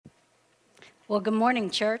Well, good morning,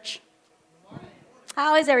 church.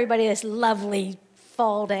 How is everybody this lovely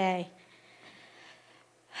fall day?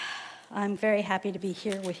 I'm very happy to be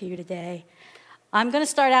here with you today. I'm going to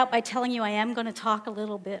start out by telling you I am going to talk a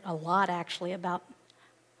lot actually, about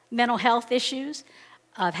mental health issues.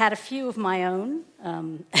 I've had a few of my own.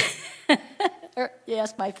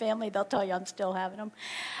 Yes, my family, they'll tell you I'm still having them.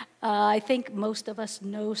 I think most of us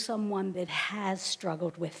know someone that has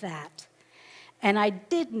struggled with that. And I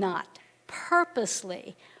did not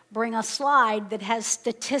purposely bring a slide that has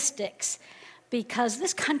statistics because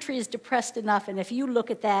this country is depressed enough, and if you look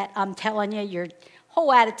at that, I'm telling you, your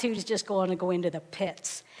whole attitude is just going to go into the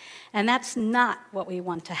pits. And that's not what we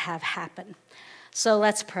want to have happen. So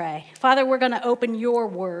let's pray. Father, we're going to open your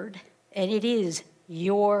word, and it is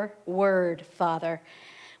your word, Father.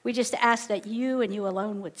 We just ask that you and you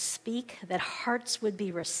alone would speak, that hearts would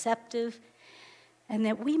be receptive, and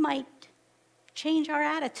that we might change our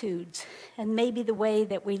attitudes and maybe the way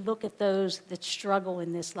that we look at those that struggle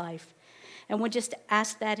in this life. And we'll just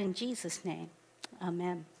ask that in Jesus' name.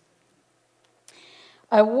 Amen.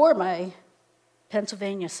 I wore my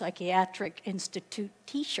Pennsylvania Psychiatric Institute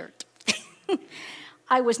t-shirt.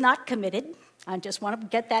 I was not committed. I just want to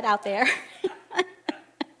get that out there.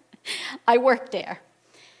 I worked there.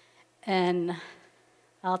 And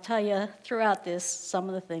I'll tell you throughout this some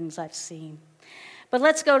of the things I've seen. But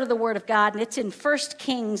let's go to the Word of God, and it's in 1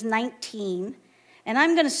 Kings 19, and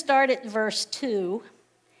I'm going to start at verse 2.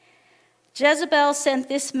 Jezebel sent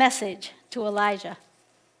this message to Elijah.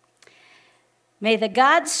 May the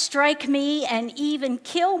gods strike me and even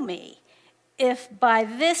kill me if by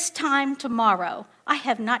this time tomorrow I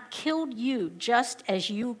have not killed you just as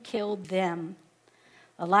you killed them.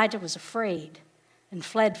 Elijah was afraid and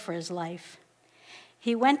fled for his life.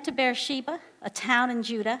 He went to Beersheba, a town in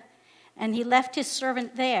Judah, and he left his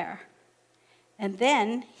servant there. And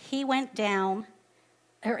then he went on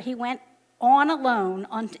alone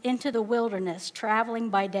into the wilderness, traveling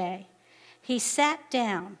by day. He sat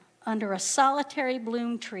down under a solitary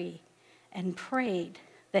bloom tree and prayed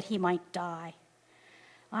that he might die.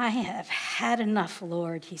 I have had enough,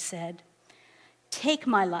 Lord, he said. Take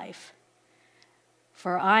my life,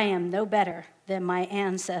 for I am no better than my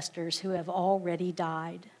ancestors who have already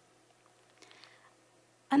died.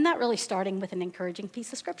 I'm not really starting with an encouraging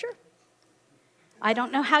piece of scripture. I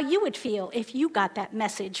don't know how you would feel if you got that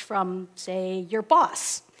message from, say, your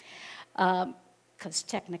boss, because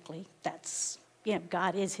technically that's,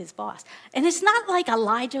 God is his boss. And it's not like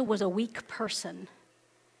Elijah was a weak person.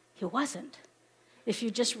 He wasn't. If you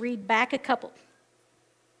just read back a couple,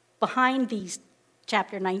 behind these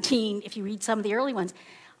chapter 19, if you read some of the early ones,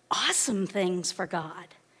 awesome things for God.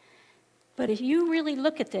 But if you really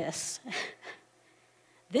look at this,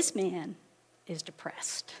 this man is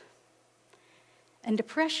depressed. And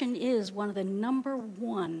depression is one of the number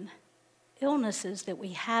one illnesses that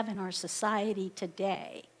we have in our society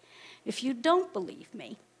today. If you don't believe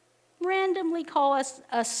me, randomly call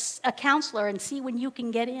us a counselor and see when you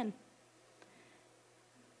can get in.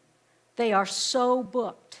 They are so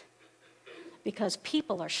booked because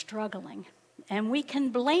people are struggling. And we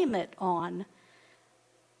can blame it on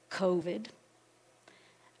COVID.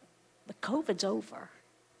 But COVID's over.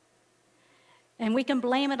 And we can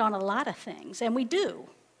blame it on a lot of things, and we do.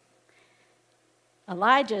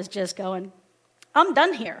 Elijah's just going, I'm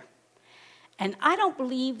done here. And I don't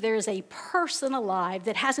believe there's a person alive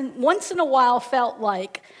that hasn't once in a while felt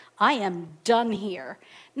like, I am done here.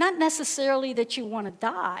 Not necessarily that you want to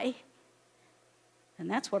die, and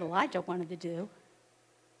that's what Elijah wanted to do.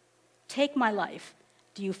 Take my life.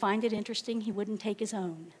 Do you find it interesting he wouldn't take his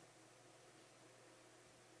own?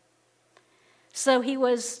 So he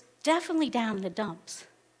was definitely down in the dumps,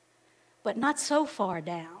 but not so far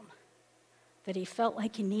down that he felt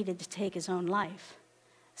like he needed to take his own life.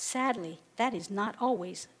 Sadly, that is not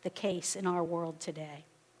always the case in our world today.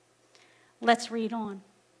 Let's read on.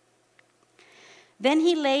 Then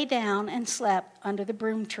he lay down and slept under the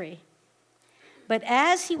broom tree. But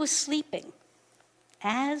as he was sleeping,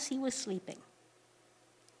 an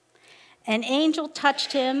angel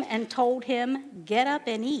touched him and told him, get up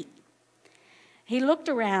and eat. He looked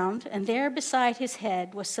around, and there beside his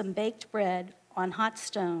head was some baked bread on hot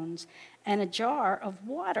stones and a jar of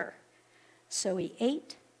water. So he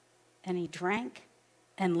ate, and he drank,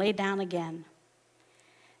 and lay down again.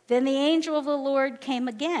 Then the angel of the Lord came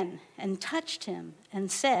again and touched him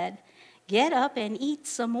and said, get up and eat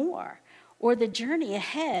some more, or the journey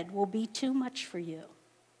ahead will be too much for you.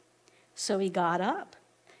 So he got up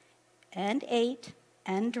and ate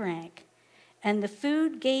and drank. And the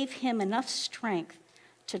food gave him enough strength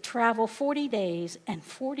to travel 40 days and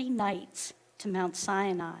 40 nights to Mount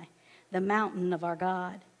Sinai, the mountain of our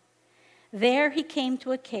God. There he came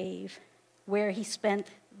to a cave where he spent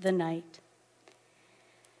the night.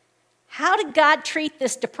 How did God treat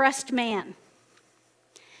this depressed man?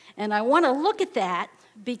 And I want to look at that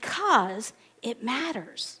because it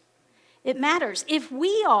matters. It matters. If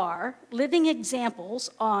we are living examples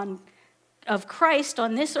of Christ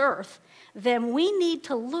on this earth, then we need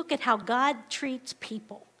to look at how God treats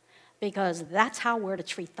people, because that's how we're to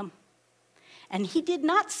treat them. And he did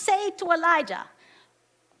not say to Elijah,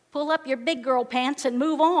 pull up your big girl pants and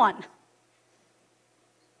move on.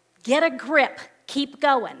 Get a grip, keep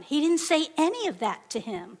going. He didn't say any of that to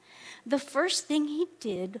him. The first thing he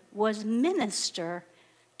did was minister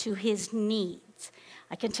to his needs.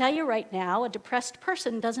 I can tell you right now, a depressed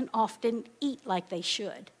person doesn't often eat like they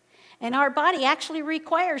should. And our body actually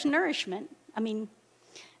requires nourishment. I mean,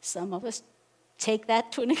 some of us take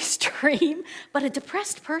that to an extreme, but a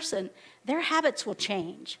depressed person, their habits will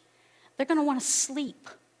change. They're going to want to sleep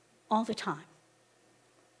all the time.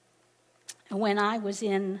 And when I was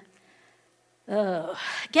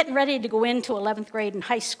getting ready to go into 11th grade in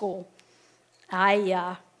high school,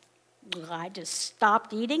 I just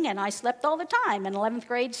stopped eating and I slept all the time. And 11th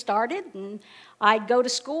grade started and I'd go to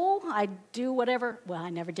school, I'd do whatever. Well, I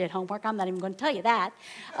never did homework. I'm not even going to tell you that.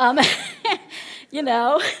 But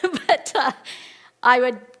I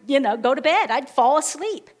would, go to bed. I'd fall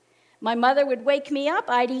asleep. My mother would wake me up.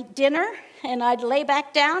 I'd eat dinner and I'd lay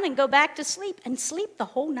back down and go back to sleep and sleep the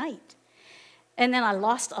whole night. And then I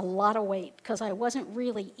lost a lot of weight because I wasn't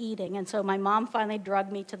really eating. And so my mom finally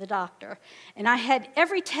drugged me to the doctor. And I had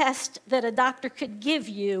every test that a doctor could give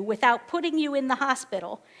you without putting you in the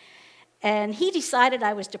hospital. And he decided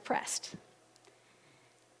I was depressed.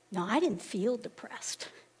 No, I didn't feel depressed.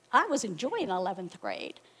 I was enjoying 11th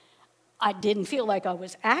grade. I didn't feel like I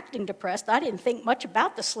was acting depressed. I didn't think much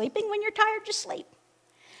about the sleeping. When you're tired, you sleep.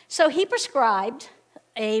 So he prescribed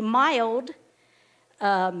a mild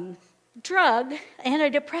drug,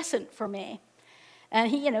 antidepressant for me.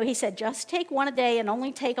 And he said, just take one a day and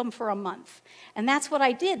only take them for a month. And that's what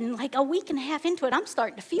I did. And like a week and a half into it, I'm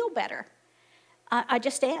starting to feel better. I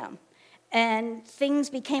just am. And things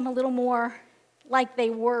became a little more like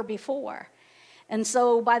they were before. And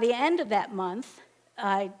so by the end of that month,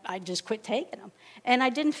 I just quit taking them. And I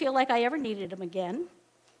didn't feel like I ever needed them again.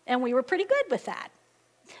 And we were pretty good with that.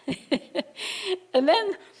 And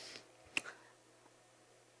then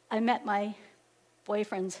I met my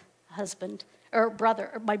boyfriend's husband, or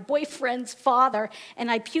brother, or my boyfriend's father,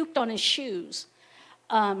 and I puked on his shoes.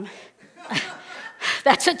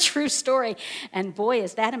 That's a true story. And boy,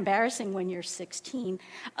 is that embarrassing when you're 16.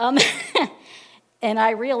 And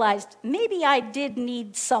I realized maybe I did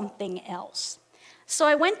need something else. So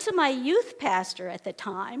I went to my youth pastor at the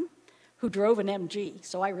time, who drove an MG,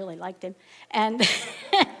 so I really liked him. And,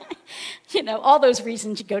 all those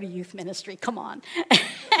reasons you go to youth ministry, come on.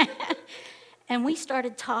 And we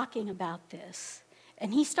started talking about this.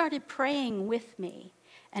 And he started praying with me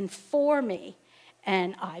and for me,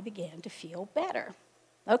 and I began to feel better.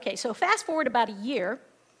 Okay, so fast forward about a year.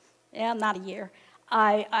 Yeah, not a year.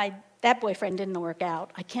 That boyfriend didn't work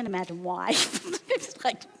out. I can't imagine why. It's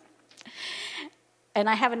like... And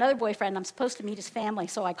I have another boyfriend. I'm supposed to meet his family,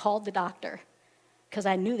 so I called the doctor because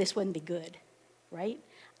I knew this wouldn't be good, right?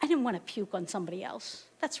 I didn't want to puke on somebody else.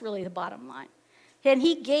 That's really the bottom line. And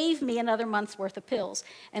he gave me another month's worth of pills.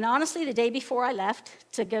 And honestly, the day before I left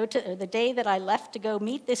the day that I left to go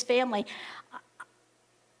meet this family,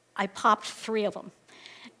 I popped 3 of them.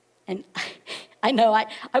 And I know,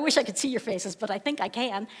 I wish I could see your faces, but I think I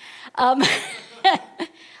can. I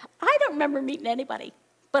don't remember meeting anybody.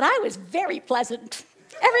 But I was very pleasant.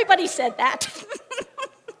 Everybody said that.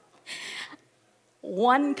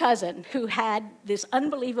 One cousin who had this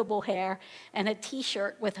unbelievable hair and a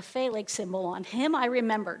T-shirt with a phalanx symbol on him, I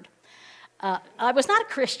remembered. I was not a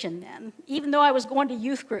Christian then, even though I was going to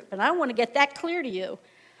youth group. And I want to get that clear to you.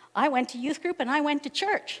 I went to youth group and I went to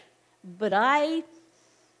church. But I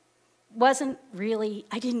didn't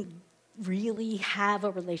really have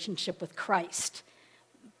a relationship with Christ.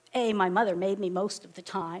 My mother made me most of the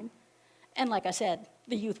time. And like I said,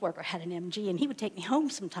 the youth worker had an MG, and he would take me home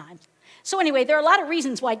sometimes. So anyway, there are a lot of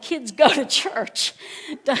reasons why kids go to church.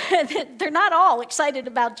 They're not all excited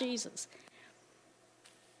about Jesus.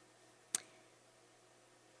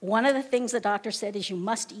 One of the things the doctor said is you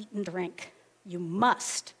must eat and drink. You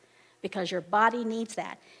must, because your body needs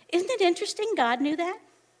that. Isn't it interesting God knew that?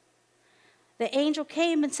 The angel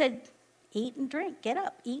came and said, eat and drink. Get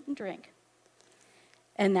up, eat and drink.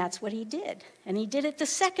 And that's what he did. And he did it the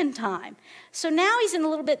second time. So now he's in a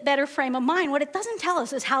little bit better frame of mind. What it doesn't tell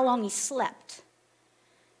us is how long he slept.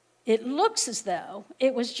 It looks as though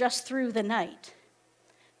it was just through the night,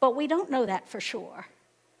 but we don't know that for sure.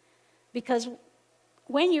 Because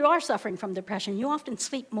when you are suffering from depression, you often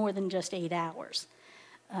sleep more than just 8 hours.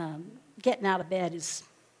 Getting out of bed is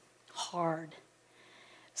hard.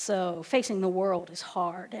 So facing the world is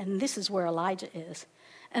hard, and this is where Elijah is.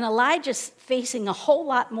 And Elijah's facing a whole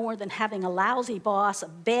lot more than having a lousy boss, a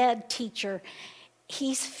bad teacher.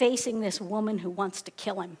 He's facing this woman who wants to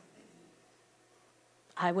kill him.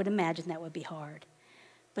 I would imagine that would be hard.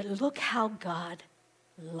 But look how God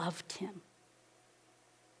loved him.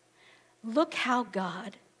 Look how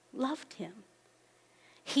God loved him.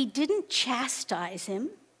 He didn't chastise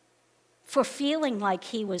him for feeling like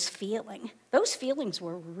he was feeling. Those feelings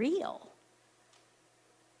were real.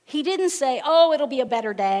 He didn't say, oh, it'll be a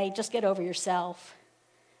better day, just get over yourself.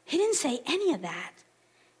 He didn't say any of that.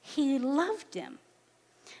 He loved him.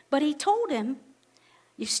 But he told him,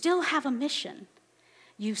 you still have a mission.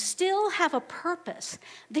 You still have a purpose.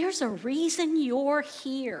 There's a reason you're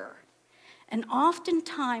here. And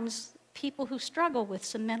oftentimes, people who struggle with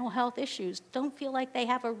some mental health issues don't feel like they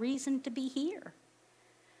have a reason to be here.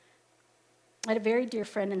 I had a very dear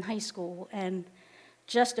friend in high school, and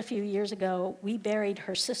just a few years ago, we buried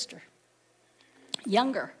her sister,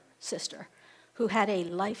 younger sister, who had a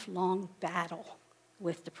lifelong battle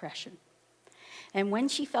with depression. And when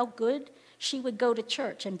she felt good, she would go to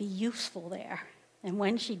church and be useful there. And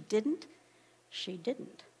when she didn't, she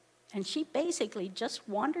didn't. And she basically just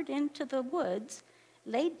wandered into the woods,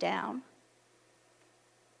 laid down,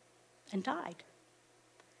 and died.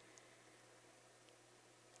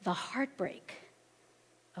 The heartbreak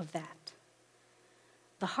of that.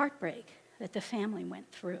 The heartbreak that the family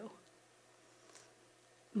went through.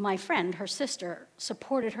 My friend, her sister,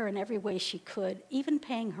 supported her in every way she could, even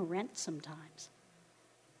paying her rent sometimes,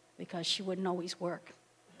 because she wouldn't always work.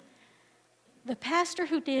 The pastor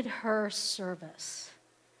who did her service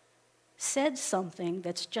said something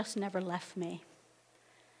that's just never left me.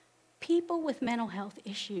 People with mental health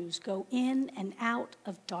issues go in and out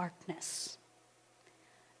of darkness.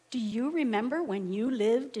 Do you remember when you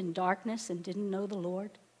lived in darkness and didn't know the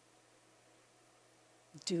Lord?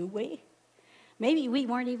 Do we? Maybe we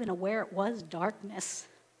weren't even aware it was darkness.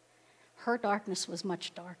 Her darkness was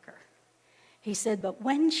much darker. He said, but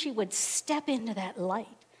when she would step into that light,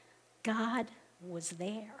 God was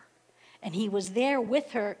there. And he was there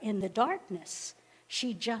with her in the darkness.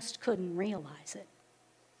 She just couldn't realize it.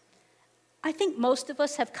 I think most of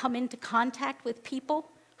us have come into contact with people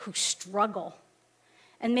who struggle.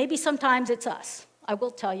 And maybe sometimes it's us. I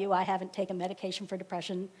will tell you, I haven't taken medication for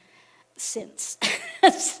depression since.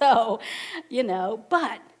 So,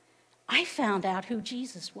 but I found out who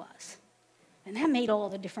Jesus was. And that made all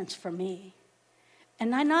the difference for me.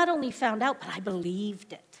 And I not only found out, but I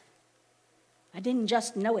believed it. I didn't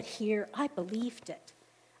just know it here, I believed it.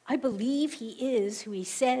 I believe he is who he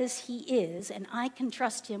says he is, and I can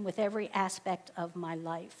trust him with every aspect of my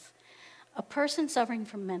life. A person suffering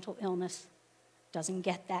from mental illness doesn't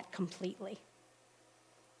get that completely.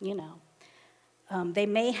 They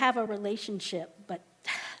may have a relationship, but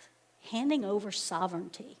handing over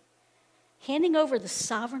sovereignty, handing over the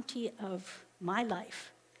sovereignty of my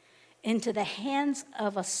life into the hands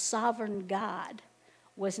of a sovereign God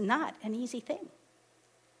was not an easy thing.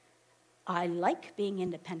 I like being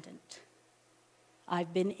independent.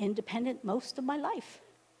 I've been independent most of my life.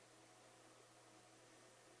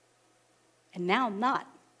 And now I'm not.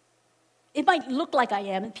 It might look like I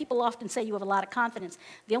am, and people often say you have a lot of confidence.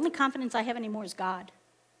 The only confidence I have anymore is God.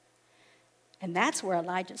 And that's where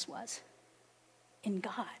Elijah's was, in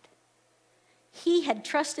God. He had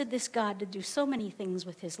trusted this God to do so many things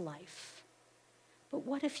with his life. But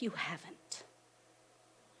what if you haven't?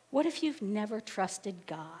 What if you've never trusted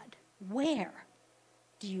God? Where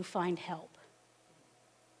do you find help?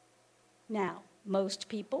 Now, most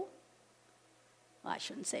people, well, I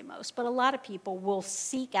shouldn't say most, but a lot of people will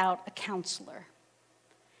seek out a counselor.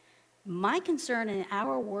 My concern in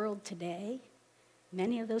our world today,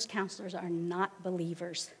 many of those counselors are not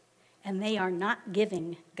believers, and they are not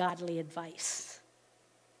giving godly advice.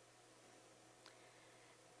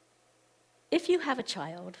 If you have a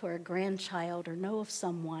child or a grandchild or know of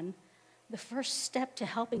someone, the first step to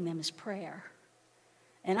helping them is prayer.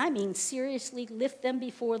 And I mean seriously lift them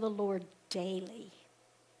before the Lord daily.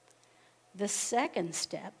 The second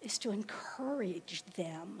step is to encourage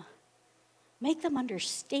them. Make them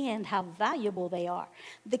understand how valuable they are.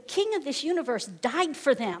 The King of this universe died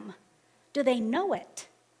for them. Do they know it?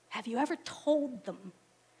 Have you ever told them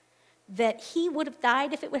that he would have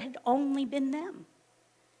died if it had only been them?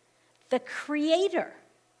 The Creator,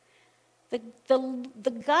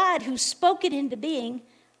 the God who spoke it into being,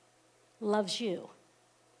 loves you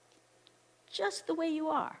just the way you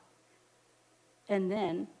are. And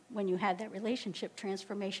then when you have that relationship,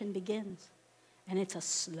 transformation begins. And it's a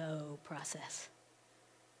slow process.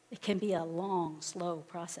 It can be a long, slow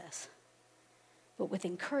process. But with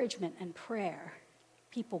encouragement and prayer,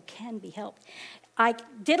 people can be helped. I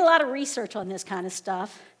did a lot of research on this kind of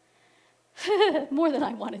stuff, more than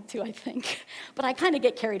I wanted to, I think. But I kind of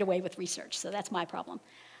get carried away with research, so that's my problem.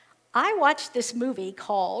 I watched this movie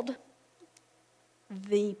called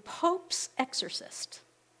The Pope's Exorcist.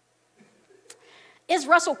 Is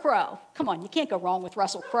Russell Crowe. Come on, you can't go wrong with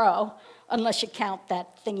Russell Crowe unless you count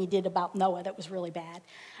that thing he did about Noah that was really bad.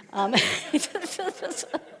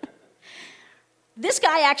 This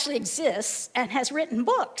guy actually exists and has written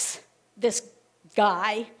books, this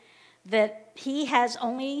guy, that he has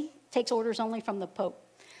takes orders only from the Pope.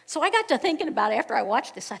 So I got to thinking about it after I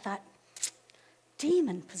watched this. I thought,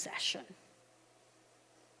 demon possession.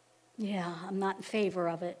 Yeah, I'm not in favor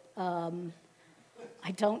of it. I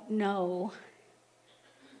don't know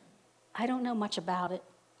much about it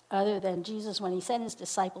other than Jesus, when he sent his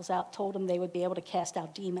disciples out, told them they would be able to cast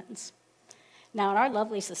out demons. Now, in our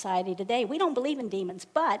lovely society today, we don't believe in demons,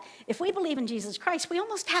 but if we believe in Jesus Christ, we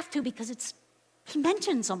almost have to because he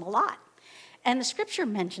mentions them a lot. And the scripture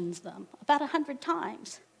mentions them about 100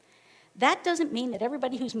 times. That doesn't mean that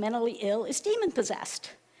everybody who's mentally ill is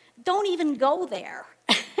demon-possessed. Don't even go there.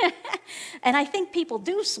 And I think people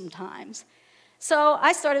do sometimes. So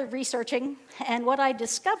I started researching, and what I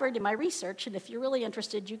discovered in my research, and if you're really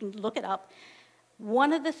interested, you can look it up,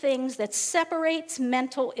 one of the things that separates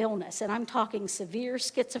mental illness, and I'm talking severe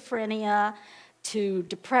schizophrenia to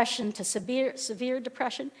depression to severe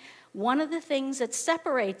depression, one of the things that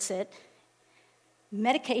separates it,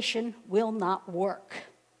 medication will not work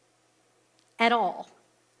at all.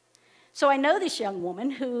 So I know this young woman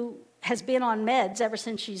who has been on meds ever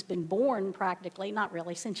since she's been born practically, not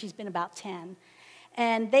really, since she's been about 10.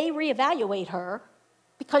 And they reevaluate her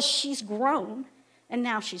because she's grown and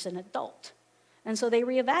now she's an adult. And so they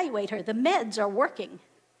reevaluate her. The meds are working.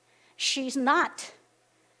 She's not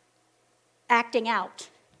acting out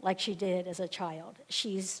like she did as a child.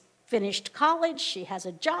 She's finished college. She has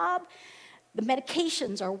a job. The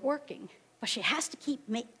medications are working, but she has to keep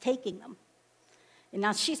taking them. And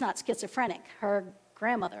now she's not schizophrenic. Her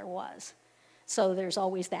grandmother was. So there's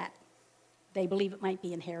always that. They believe it might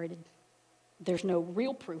be inherited. There's no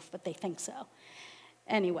real proof, but they think so.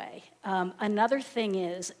 Anyway, another thing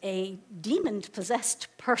is a demon-possessed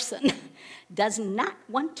person does not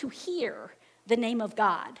want to hear the name of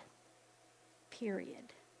God, period.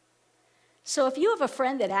 So if you have a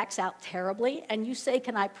friend that acts out terribly and you say,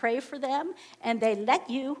 can I pray for them? And they let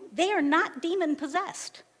you, they are not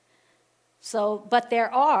demon-possessed. So, but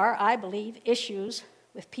there are, I believe, issues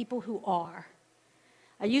with people who are.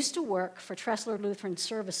 I used to work for Tressler Lutheran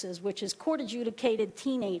Services, which is court-adjudicated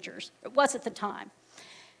teenagers. It was at the time.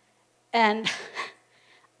 And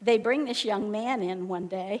they bring this young man in one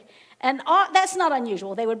day, and that's not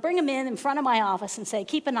unusual. They would bring him in front of my office and say,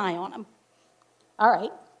 keep an eye on him. All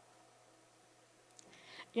right.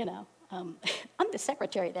 You know, I'm the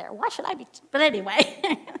secretary there. Why should I be? But anyway,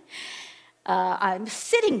 I'm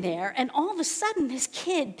sitting there, and all of a sudden, this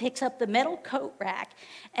kid picks up the metal coat rack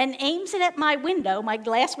and aims it at my window, my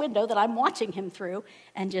glass window that I'm watching him through,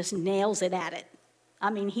 and just nails it at it. I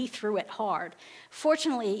mean, he threw it hard.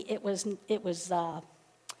 Fortunately, it was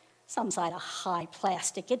some side of high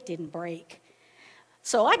plastic. It didn't break.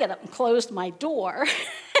 So I got up and closed my door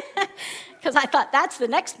because I thought that's the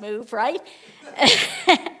next move, right?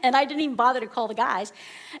 And I didn't even bother to call the guys.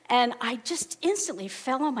 And I just instantly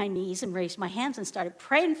fell on my knees and raised my hands and started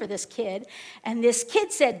praying for this kid. And this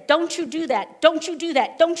kid said, don't you do that, don't you do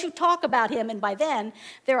that, don't you talk about him. And by then,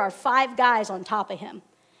 there are 5 guys on top of him,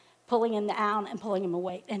 pulling him down and pulling him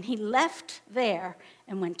away. And he left there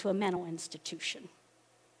and went to a mental institution.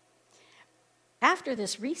 After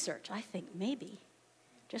this research, I think maybe,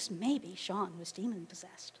 just maybe, Sean was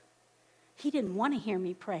demon-possessed. He didn't want to hear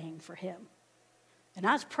me praying for him. And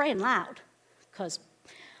I was praying loud because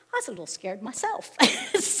I was a little scared myself.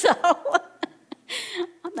 So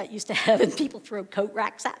I'm not used to having people throw coat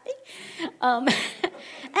racks at me.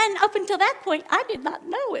 And up until that point, I did not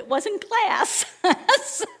know it was in class.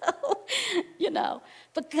 So, you know,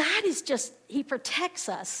 but God is just, he protects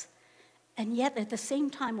us, and yet at the same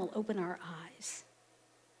time will open our eyes.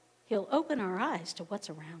 He'll open our eyes to what's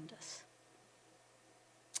around us.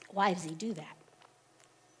 Why does he do that?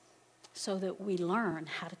 So that we learn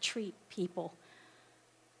how to treat people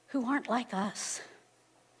who aren't like us.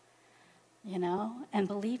 You know, and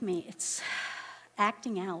believe me, it's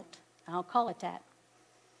acting out, I'll call it that,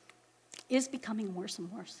 is becoming worse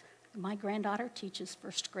and worse. My granddaughter teaches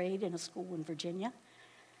first grade in a school in Virginia.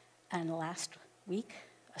 And last week,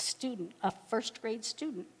 a first grade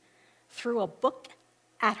student, threw a book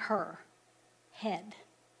at her head.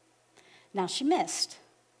 Now, she missed,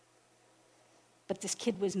 but this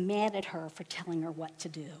kid was mad at her for telling her what to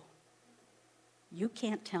do. You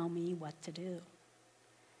can't tell me what to do.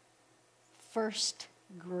 First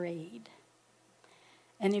grade.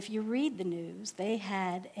 And if you read the news, they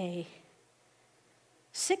had a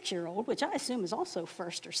 6-year-old, which I assume is also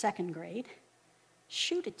first or second grade,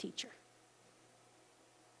 shoot a teacher.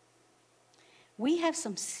 We have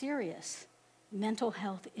some serious mental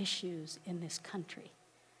health issues in this country.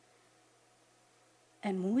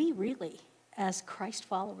 And we really, as Christ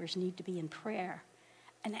followers, need to be in prayer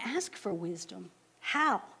and ask for wisdom.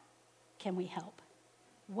 How can we help?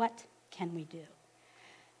 What can we do?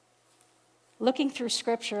 Looking through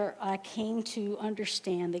Scripture, I came to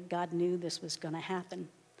understand that God knew this was going to happen.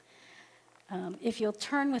 If you'll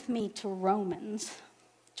turn with me to Romans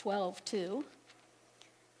 12:2.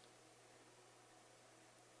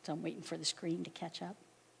 So I'm waiting for the screen to catch up.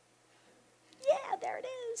 Yeah, there it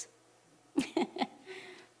is.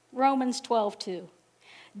 Romans 12:2.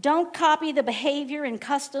 Don't copy the behavior and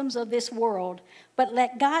customs of this world, but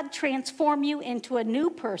let God transform you into a new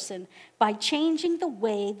person by changing the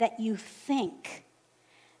way that you think.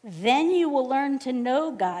 Then you will learn to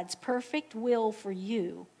know God's perfect will for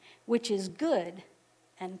you, which is good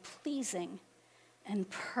and pleasing and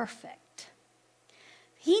perfect.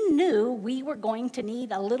 He knew we were going to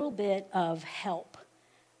need a little bit of help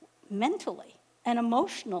mentally and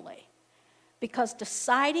emotionally, because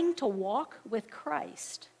deciding to walk with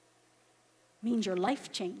Christ means your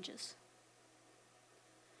life changes.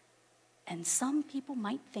 And some people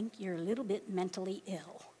might think you're a little bit mentally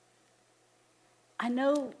ill. I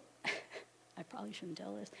know, I probably shouldn't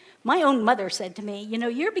tell this. My own mother said to me,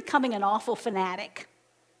 you're becoming an awful fanatic.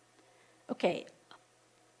 Okay,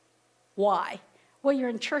 why? Well, you're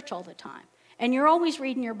in church all the time, and you're always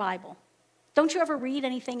reading your Bible. Don't you ever read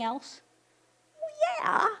anything else? Well,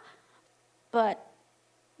 yeah, but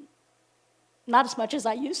not as much as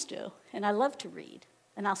I used to, and I love to read,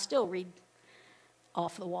 and I'll still read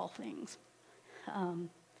off-the-wall things.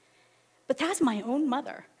 But that's my own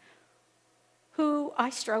mother, who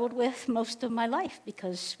I struggled with most of my life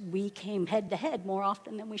because we came head-to-head more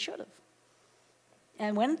often than we should have.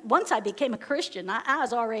 And once I became a Christian, I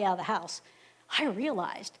was already out of the house. I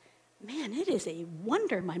realized, man, it is a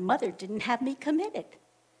wonder my mother didn't have me committed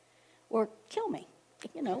or kill me,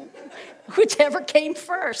 whichever came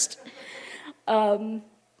first. I'm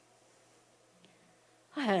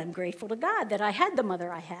grateful to God that I had the mother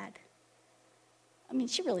I had. I mean,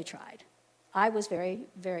 she really tried. I was very,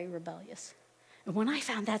 very rebellious. And when I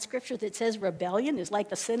found that scripture that says rebellion is like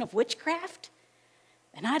the sin of witchcraft,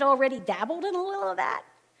 and I'd already dabbled in a little of that,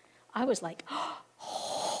 I was like,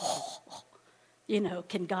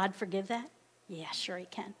 can God forgive that? Yeah, sure he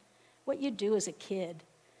can. What you do as a kid,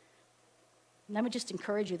 and I would just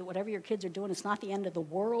encourage you that whatever your kids are doing, it's not the end of the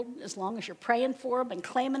world. As long as you're praying for them and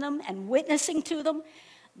claiming them and witnessing to them,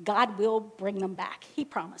 God will bring them back. He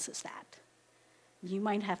promises that. You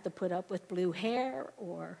might have to put up with blue hair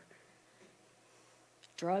or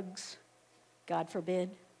drugs, God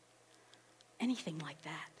forbid, anything like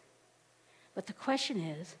that. But the question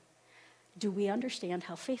is, do we understand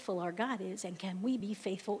how faithful our God is, and can we be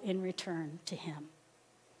faithful in return to him?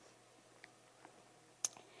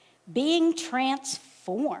 Being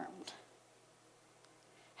transformed.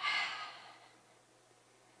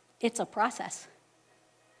 It's a process.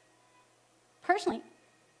 Personally,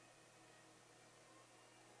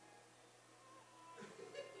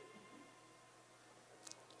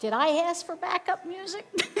 did I ask for backup music?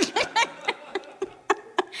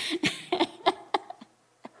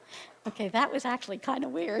 Okay, that was actually kind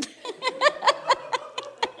of weird.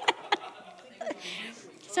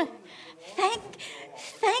 So, thank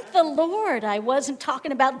the Lord I wasn't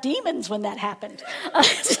talking about demons when that happened.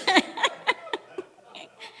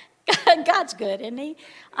 God's good, isn't he?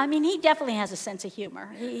 I mean, he definitely has a sense of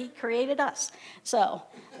humor. He created us.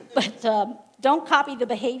 But don't copy the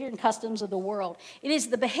behavior and customs of the world. It is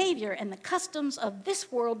the behavior and the customs of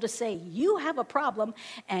this world to say you have a problem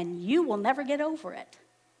and you will never get over it.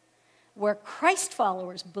 Where Christ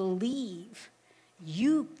followers believe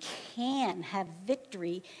you can have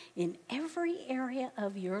victory in every area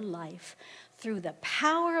of your life through the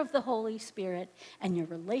power of the Holy Spirit and your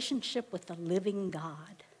relationship with the living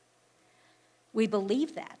God. We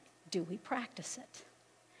believe that. Do we practice it?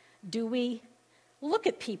 Do we look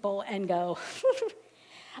at people and go,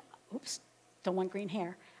 oops, don't want green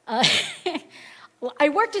hair. Well, I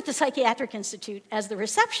worked at the Psychiatric Institute as the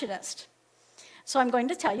receptionist. So I'm going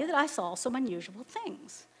to tell you that I saw some unusual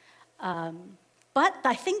things. But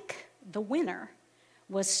I think the winner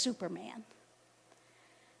was Superman.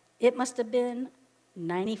 It must have been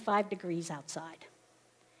 95 degrees outside.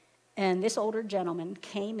 And this older gentleman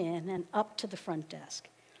came in and up to the front desk.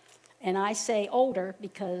 And I say older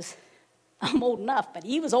because I'm old enough, but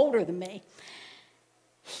he was older than me.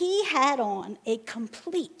 He had on a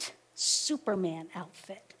complete Superman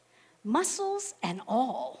outfit, muscles and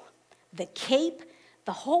all, the cape,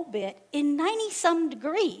 the whole bit, in 90-some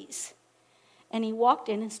degrees. And he walked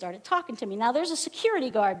in and started talking to me. Now, there's a security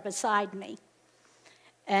guard beside me.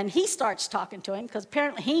 And he starts talking to him because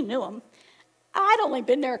apparently he knew him. I'd only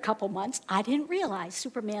been there a couple months. I didn't realize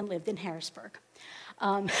Superman lived in Harrisburg.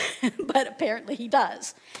 But apparently he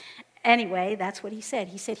does. Anyway, that's what he said.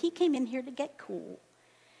 He said he came in here to get cool.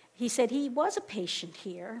 He said he was a patient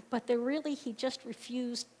here, but he just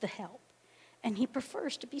refused the help. And he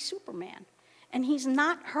prefers to be Superman. And he's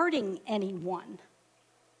not hurting anyone.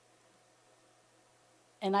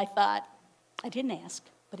 And I thought, I didn't ask,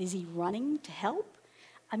 but is he running to help?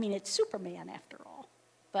 I mean, it's Superman after all.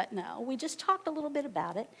 But no, we just talked a little bit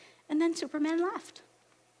about it, and then Superman left.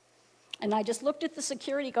 And I just looked at the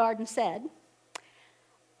security guard and said,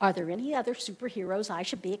 are there any other superheroes I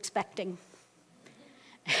should be expecting?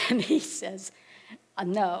 And he says,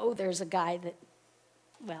 no, there's a guy that,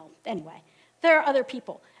 well, anyway, there are other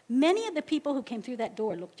people. Many of the people who came through that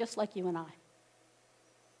door look just like you and I. In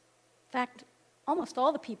fact, almost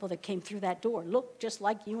all the people that came through that door look just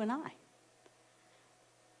like you and I.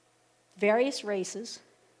 Various races.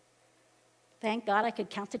 Thank God I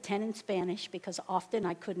could count to 10 in Spanish because often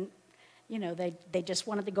I couldn't, they just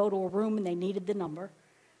wanted to go to a room and they needed the number.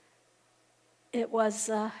 It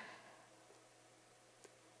was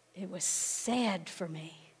sad for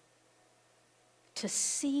me to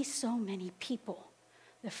see so many people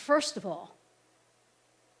that, first of all,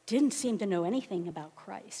 didn't seem to know anything about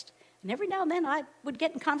Christ. And every now and then I would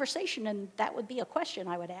get in conversation, and that would be a question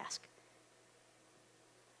I would ask.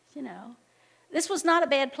 This was not a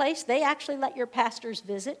bad place. They actually let your pastors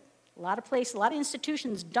visit. A lot of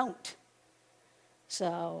institutions don't.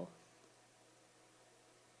 So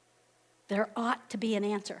there ought to be an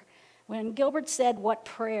answer. When Gilbert said, what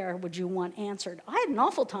prayer would you want answered? I had an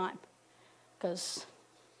awful time because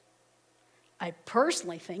I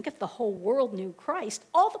personally think if the whole world knew Christ,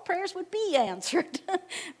 all the prayers would be answered.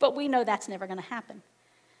 But we know that's never going to happen.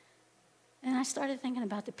 And I started thinking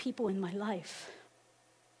about the people in my life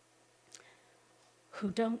who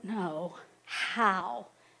don't know how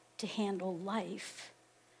to handle life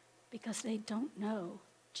because they don't know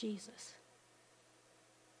Jesus.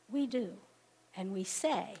 We do, and we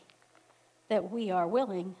say that we are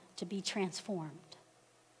willing to be transformed.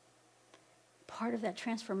 Part of that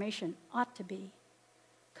transformation ought to be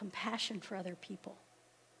compassion for other people.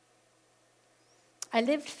 I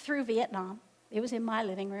lived through Vietnam. It was in my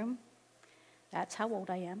living room. That's how old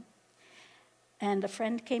I am. And a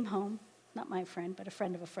friend came home, not my friend, but a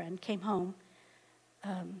friend of a friend came home,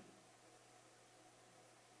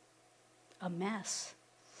 a mess.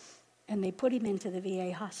 And they put him into the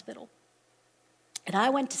VA hospital. And I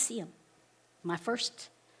went to see him. My first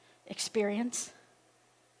experience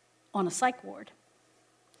on a psych ward.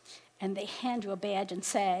 And they hand you a badge and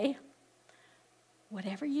say,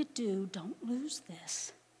 whatever you do, don't lose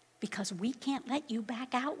this, because we can't let you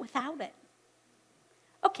back out without it.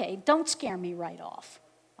 Okay, don't scare me right off.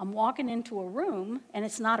 I'm walking into a room, and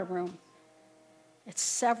it's not a room. It's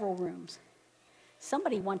several rooms.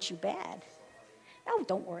 Somebody wants you bad. Oh,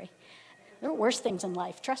 don't worry. There are worse things in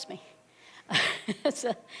life, trust me.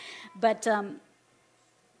 But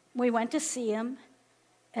we went to see him,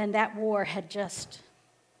 and that war had just...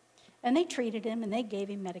 And they treated him, and they gave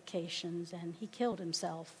him medications, and he killed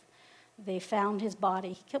himself. They found his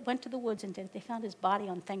body. He went to the woods and did it. They found his body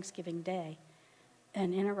on Thanksgiving Day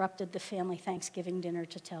and interrupted the family Thanksgiving dinner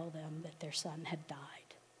to tell them that their son had died.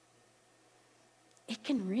 It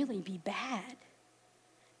can really be bad.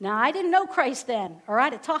 Now, I didn't know Christ then, or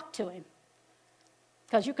I'd have talked to him.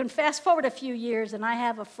 Because you can fast forward a few years, and I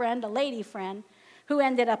have a friend, a lady friend, who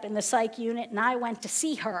ended up in the psych unit, and I went to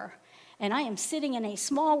see her. And I am sitting in a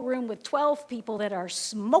small room with 12 people that are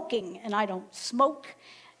smoking, and I don't smoke.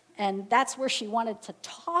 And that's where she wanted to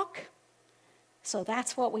talk. So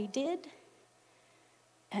that's what we did.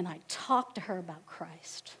 And I talked to her about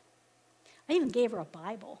Christ. I even gave her a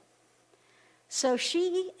Bible. So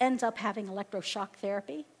she ends up having electroshock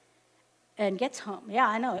therapy and gets home. Yeah,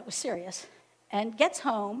 I know, it was serious. And gets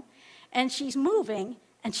home, and she's moving,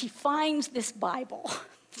 and she finds this Bible.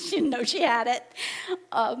 She didn't know she had it.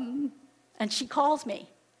 And she calls me,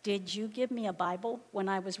 "Did you give me a Bible when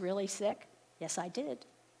I was really sick?" "Yes, I did."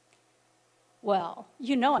 "Well,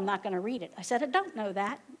 you know I'm not going to read it." I said, "I don't know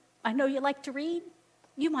that. I know you like to read.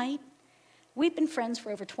 You might." We've been friends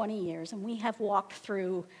for over 20 years, and we have walked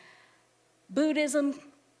through Buddhism,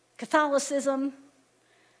 Catholicism,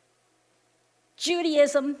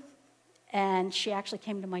 Judaism, and she actually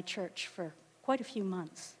came to my church for quite a few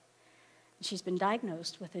months. She's been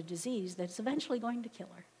diagnosed with a disease that's eventually going to kill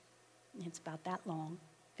her. It's about that long,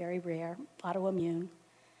 very rare, autoimmune.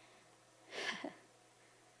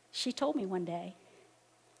 She told me one day,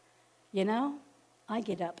 "You know, I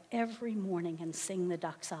get up every morning and sing the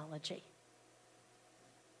doxology."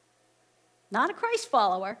 Not a Christ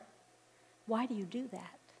follower. "Why do you do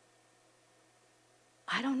that?"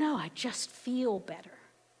 "I don't know, I just feel better."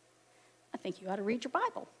 "I think you ought to read your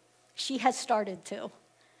Bible." She has started to.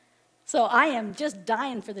 So I am just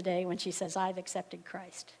dying for the day when she says, "I've accepted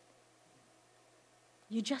Christ."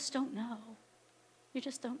 You just don't know. You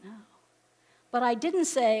just don't know. But I didn't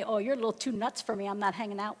say, "Oh, you're a little too nuts for me, I'm not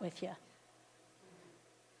hanging out with you."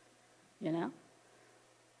 You know?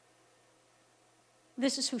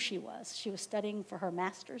 This is who she was. She was studying for her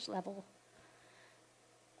master's level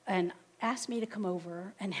and asked me to come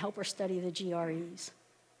over and help her study the GREs.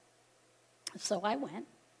 So I went,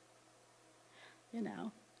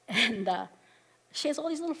 and she has all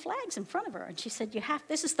these little flags in front of her, and she said,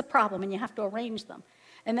 this is the problem, and you have to arrange them.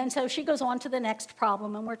 And then so she goes on to the next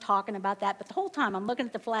problem, and we're talking about that, but the whole time I'm looking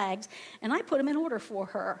at the flags, and I put them in order for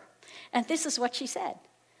her. And this is what she said: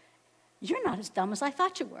 "You're not as dumb as I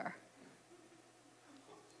thought you were."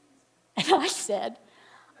 And I said,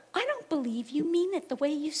 "I don't believe you mean it the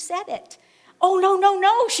way you said it." "Oh,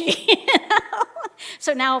 no, she."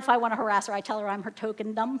 So now if I want to harass her, I tell her I'm her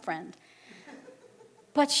token dumb friend.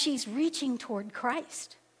 But she's reaching toward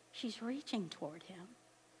Christ. She's reaching toward him.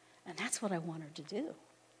 And that's what I want her to do.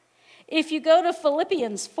 If you go to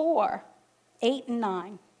Philippians 4, 8 and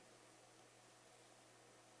 9.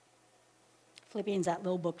 Philippians, that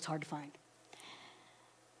little book's hard to find.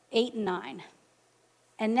 8 and 9.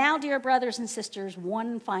 "And now, dear brothers and sisters,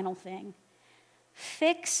 one final thing.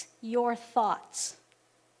 Fix your thoughts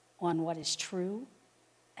on what is true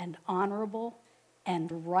and honorable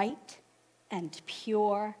and right and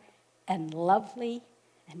pure and lovely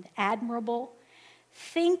and admirable.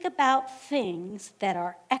 Think about things that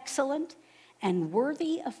are excellent and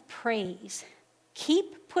worthy of praise.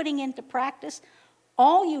 Keep putting into practice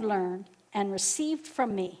all you learned and received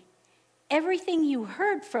from me, everything you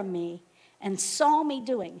heard from me and saw me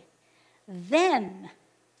doing. Then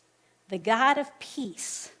the God of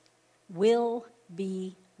peace will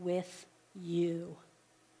be with you."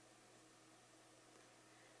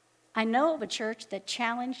 I know of a church that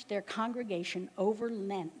challenged their congregation over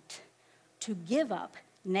Lent to give up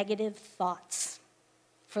negative thoughts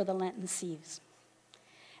for the Lenten season.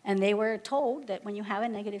 And they were told that when you have a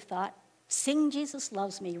negative thought, sing "Jesus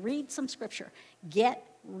Loves Me," read some scripture,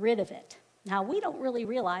 get rid of it. Now, we don't really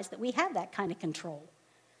realize that we have that kind of control,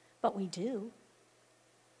 but we do.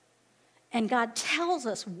 And God tells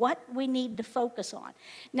us what we need to focus on.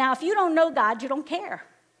 Now, if you don't know God, you don't care.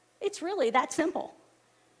 It's really that simple.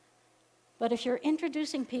 But if you're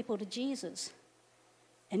introducing people to Jesus,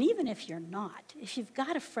 and even if you're not, if you've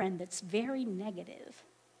got a friend that's very negative,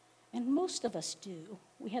 and most of us do,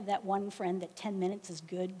 we have that one friend that 10 minutes is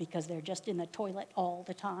good because they're just in the toilet all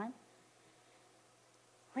the time.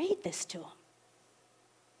 Read this to them.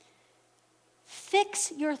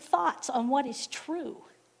 Fix your thoughts on what is true,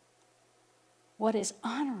 what is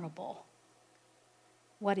honorable,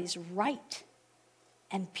 what is right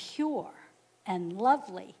and pure and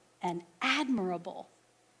lovely and admirable.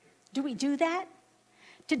 Do we do that?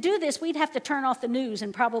 To do this, we'd have to turn off the news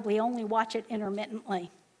and probably only watch it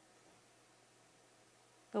intermittently.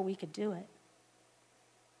 But we could do it,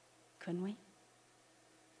 couldn't we?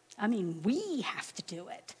 I mean, we have to do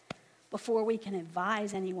it before we can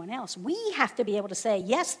advise anyone else. We have to be able to say,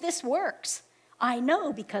 "Yes, this works. I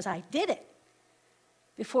know because I did it,"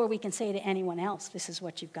 before we can say to anyone else, "This is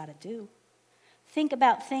what you've got to do." Think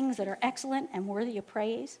about things that are excellent and worthy of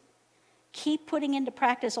praise. Keep putting into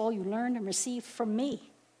practice all you learned and received from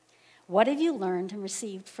me. What have you learned and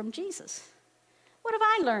received from Jesus? What have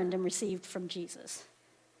I learned and received from Jesus?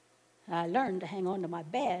 I learned to hang on to my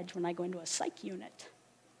badge when I go into a psych unit.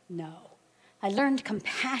 No. I learned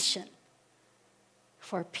compassion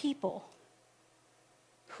for people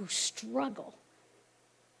who struggle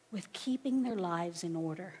with keeping their lives in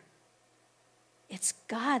order. It's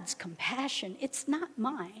God's compassion. It's not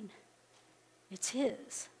mine. It's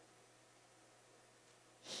his.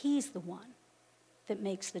 He's the one that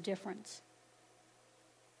makes the difference.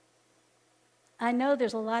 I know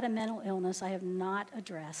there's a lot of mental illness I have not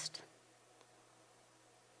addressed.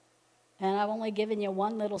 And I've only given you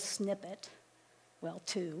one little snippet, well,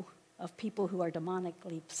 two, of people who are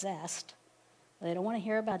demonically possessed. They don't want to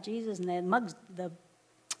hear about Jesus, and the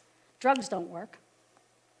drugs don't work.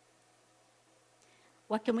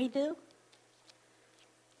 What can we do?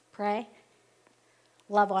 Pray.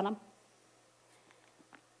 Love on them.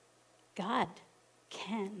 God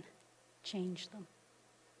can change them.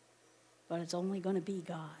 But it's only going to be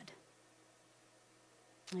God.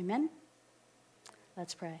 Amen?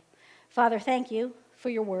 Let's pray. Father, thank you for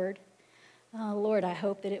your word. Lord, I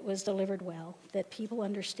hope that it was delivered well, that people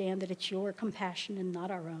understand that it's your compassion and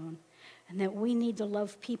not our own, and that we need to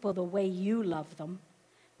love people the way you love them,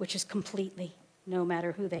 which is completely, no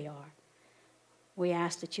matter who they are. We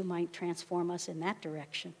ask that you might transform us in that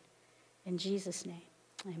direction. In Jesus' name,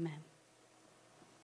 amen.